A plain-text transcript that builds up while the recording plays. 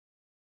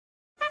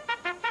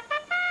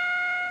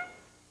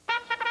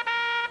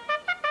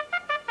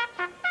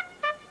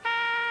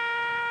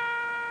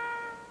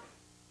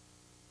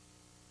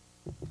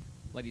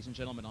Ladies and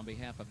gentlemen, on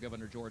behalf of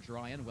Governor George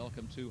Ryan,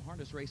 welcome to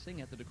harness racing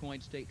at the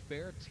DuQuoin State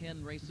Fair.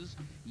 10 races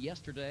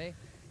yesterday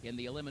in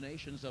the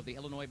eliminations of the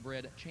Illinois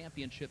Bred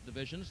Championship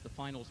divisions. The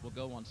finals will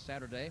go on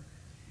Saturday.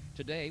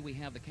 Today we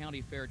have the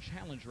County Fair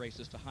Challenge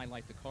races to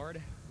highlight the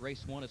card.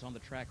 Race 1 is on the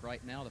track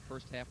right now, the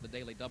first half of the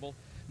daily double.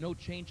 No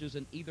changes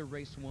in either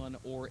race 1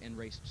 or in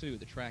race 2.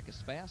 The track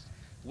is fast.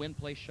 Win,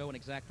 place, show,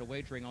 and exacta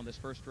wagering on this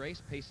first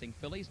race. Pacing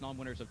fillies,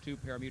 non-winners of 2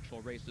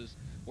 pari-mutuel races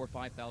or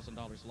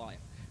 $5,000 live.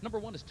 Number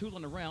 1 is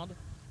Toolin' Around,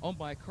 owned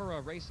by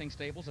Curra Racing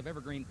Stables of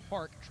Evergreen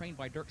Park, trained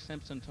by Dirk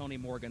Simpson. Tony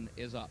Morgan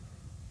is up.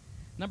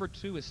 Number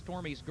 2 is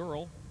Stormie's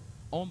Girl,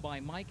 owned by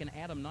Mike and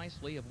Adam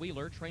Nicely of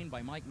Wheeler, trained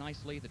by Mike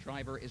Nicely. The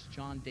driver is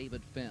John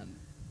David Finn.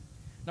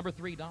 Number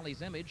 3,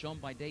 Dolly's Image,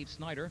 owned by Dave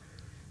Snyder,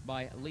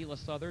 by Leela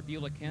Souther,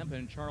 Beulah Kemp,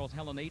 and Charles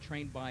Heleny,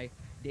 trained by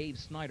Dave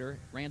Snyder.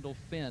 Randall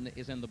Finn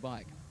is in the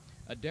bike.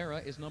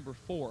 Adara is number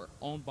 4,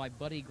 owned by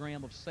Buddy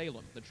Graham of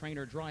Salem. The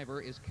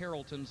trainer-driver is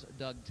Carrollton's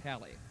Doug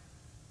Talley.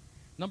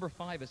 Number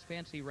 5 is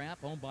Fancy Rap,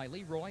 owned by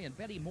Leroy and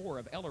Betty Moore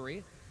of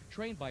Ellery,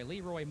 trained by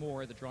Leroy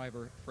Moore, the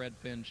driver Fred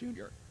Finn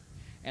Jr.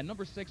 And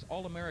number 6,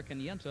 All-American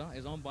Yenta,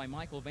 is owned by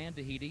Michael Van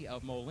de Heede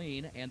of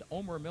Moline and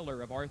Omer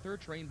Miller of Arthur,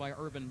 trained by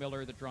Irvin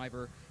Miller. The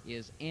driver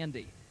is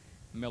Andy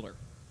Miller.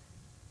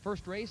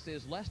 First race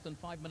is less than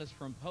 5 minutes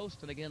from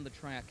post, and again, the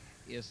track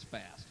is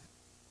fast.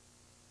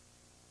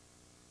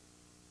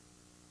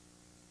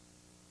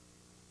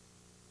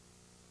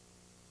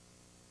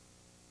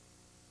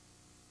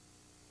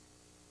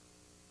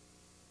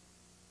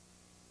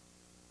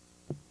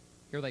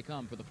 Here they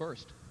come for the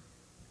first.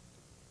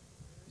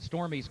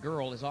 Stormie's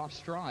Girl is off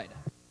stride.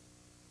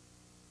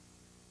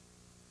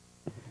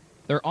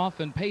 They're off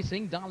and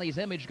pacing. Dolly's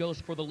Image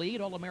goes for the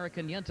lead.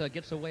 All-American Yenta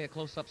gets away a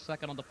close-up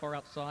second on the far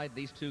outside.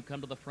 These two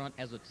come to the front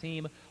as a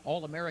team.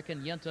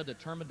 All-American Yenta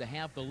determined to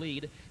have the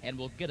lead and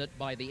will get it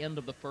by the end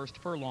of the first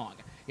furlong.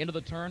 Into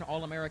the turn,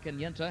 All-American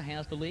Yenta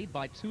has the lead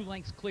by 2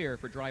 lengths clear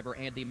for driver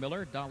Andy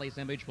Miller. Dolly's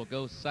Image will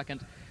go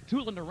second.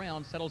 Toolin'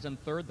 Around settles in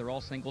third. They're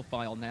all single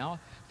file now.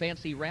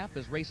 Fancy Rap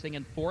is racing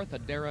in fourth.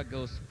 Adara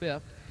goes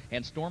fifth.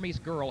 And Stormie's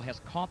Girl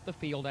has caught the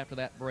field after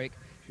that break.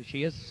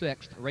 She is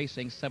sixth,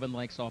 racing 7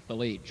 lengths off the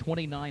lead.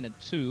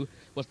 29-2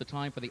 was the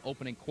time for the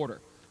opening quarter.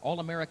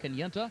 All-American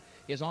Yenta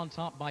is on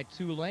top by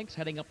 2 lengths,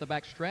 heading up the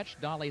back stretch.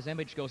 Dolly's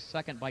Image goes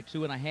second by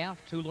 2.5.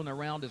 Toolin'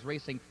 Around is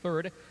racing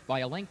third by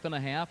 1.5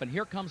 lengths. And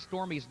here comes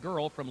Stormie's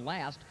Girl from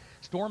last.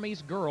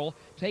 Stormie's Girl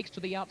takes to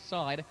the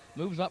outside,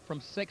 moves up from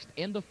 6th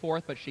into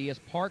 4th, but she is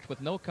parked with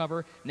no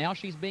cover. Now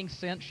she's being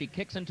sent. She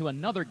kicks into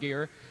another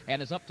gear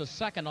and is up to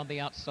 2nd on the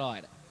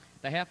outside.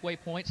 The halfway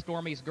point,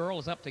 Stormie's Girl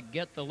is up to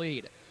get the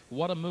lead.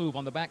 What a move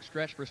on the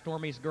backstretch for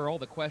Stormie's Girl.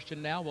 The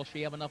question now, will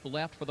she have enough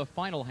left for the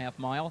final half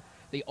mile?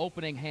 The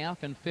opening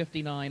half in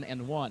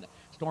 59-1.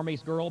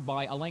 Stormie's Girl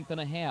by 1.5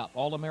 lengths.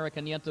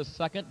 All-American Yenta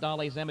second,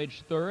 Dolly's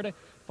Image third,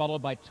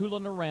 followed by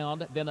Toolin'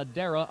 Around, then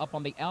Adara up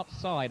on the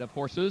outside of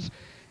horses,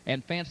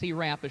 and Fancy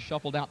Rap is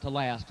shuffled out to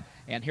last.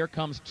 And here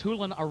comes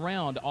Toolin'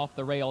 Around off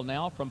the rail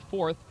now from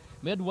 4th,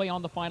 midway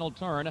on the final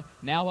turn,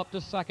 now up to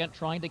 2nd,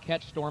 trying to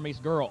catch Stormie's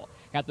Girl.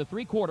 At the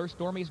 3/4,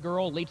 Stormie's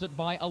Girl leads it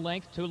by 1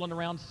 length. Toolin'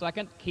 Around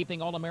second,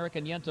 keeping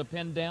All-American Yenta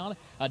pinned down.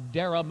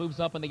 Adara moves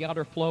up in the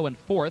outer flow in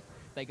 4th.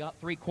 They got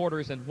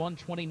 3/4 in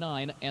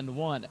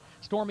 1:29-1.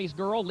 Stormie's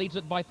Girl leads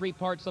it by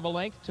 3/4 of a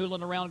length.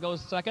 Toolin' Around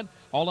goes second.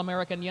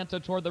 All-American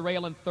Yenta toward the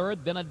rail in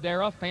 3rd. Then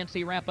Adara.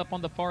 Fancy Rap up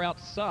on the far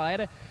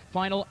outside.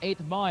 Final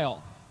 8th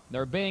mile.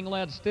 They're being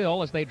led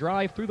still as they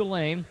drive through the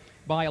lane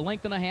by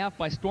 1.5 lengths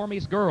by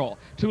Stormie's Girl.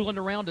 Toolin'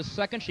 Around is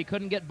second. She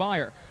couldn't get by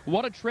her.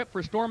 What a trip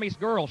for Stormie's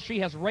Girl. She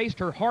has raced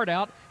her heart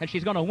out, and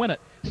she's going to win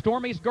it.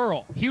 Stormie's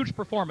Girl, huge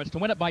performance to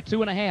win it by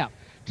 2.5.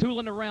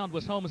 Toolin' Around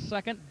was home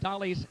second.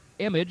 Dolly's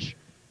Image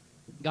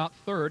got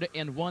third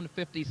in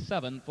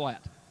 1:57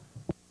 flat.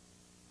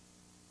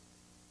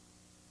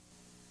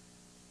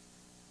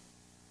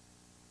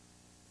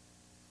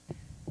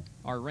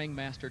 Our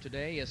ringmaster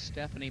today is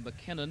Stephanie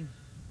McKinnon,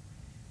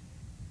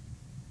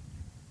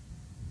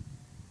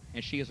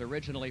 and she is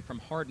originally from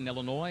Hardin,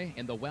 Illinois,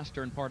 in the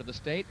western part of the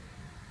state.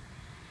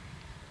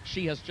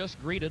 She has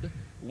just greeted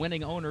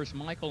winning owners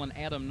Michael and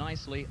Adam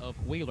Nicely of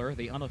Wheeler,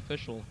 the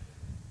unofficial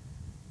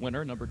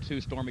winner, number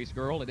 2, Stormie's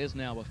Girl. It is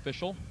now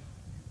official.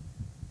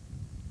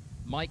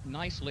 Mike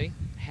Nicely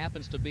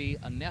happens to be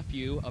a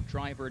nephew of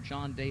driver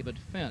John David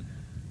Finn.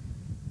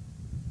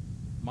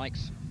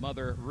 Mike's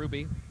mother,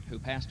 Ruby, who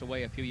passed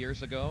away a few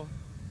years ago,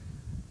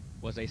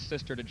 was a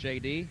sister to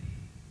J.D.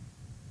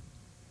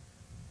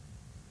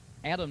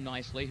 Adam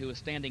Nicely, who is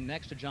standing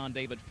next to John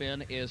David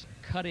Finn, is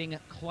cutting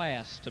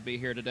class to be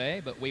here today,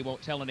 but we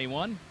won't tell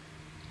anyone.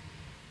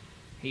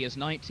 He is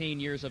 19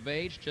 years of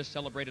age, just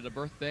celebrated a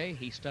birthday.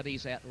 He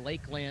studies at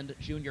Lakeland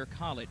Junior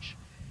College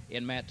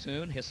in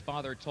Mattoon. His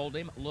father told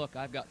him, look,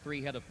 I've got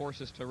 3 head of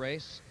horses to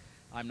race.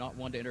 I'm not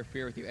one to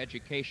interfere with your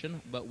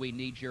education, but we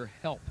need your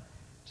help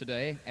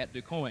today at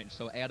DuQuoin.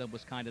 So Adam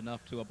was kind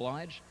enough to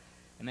oblige,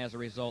 and as a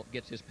result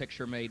gets his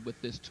picture made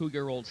with this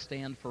 2-year-old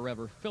Stand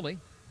Forever filly,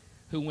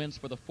 who wins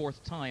for the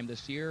 4th time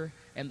this year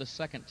and the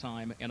 2nd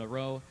time in a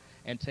row,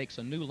 and takes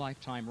a new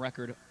lifetime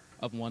record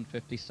of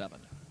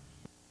 157.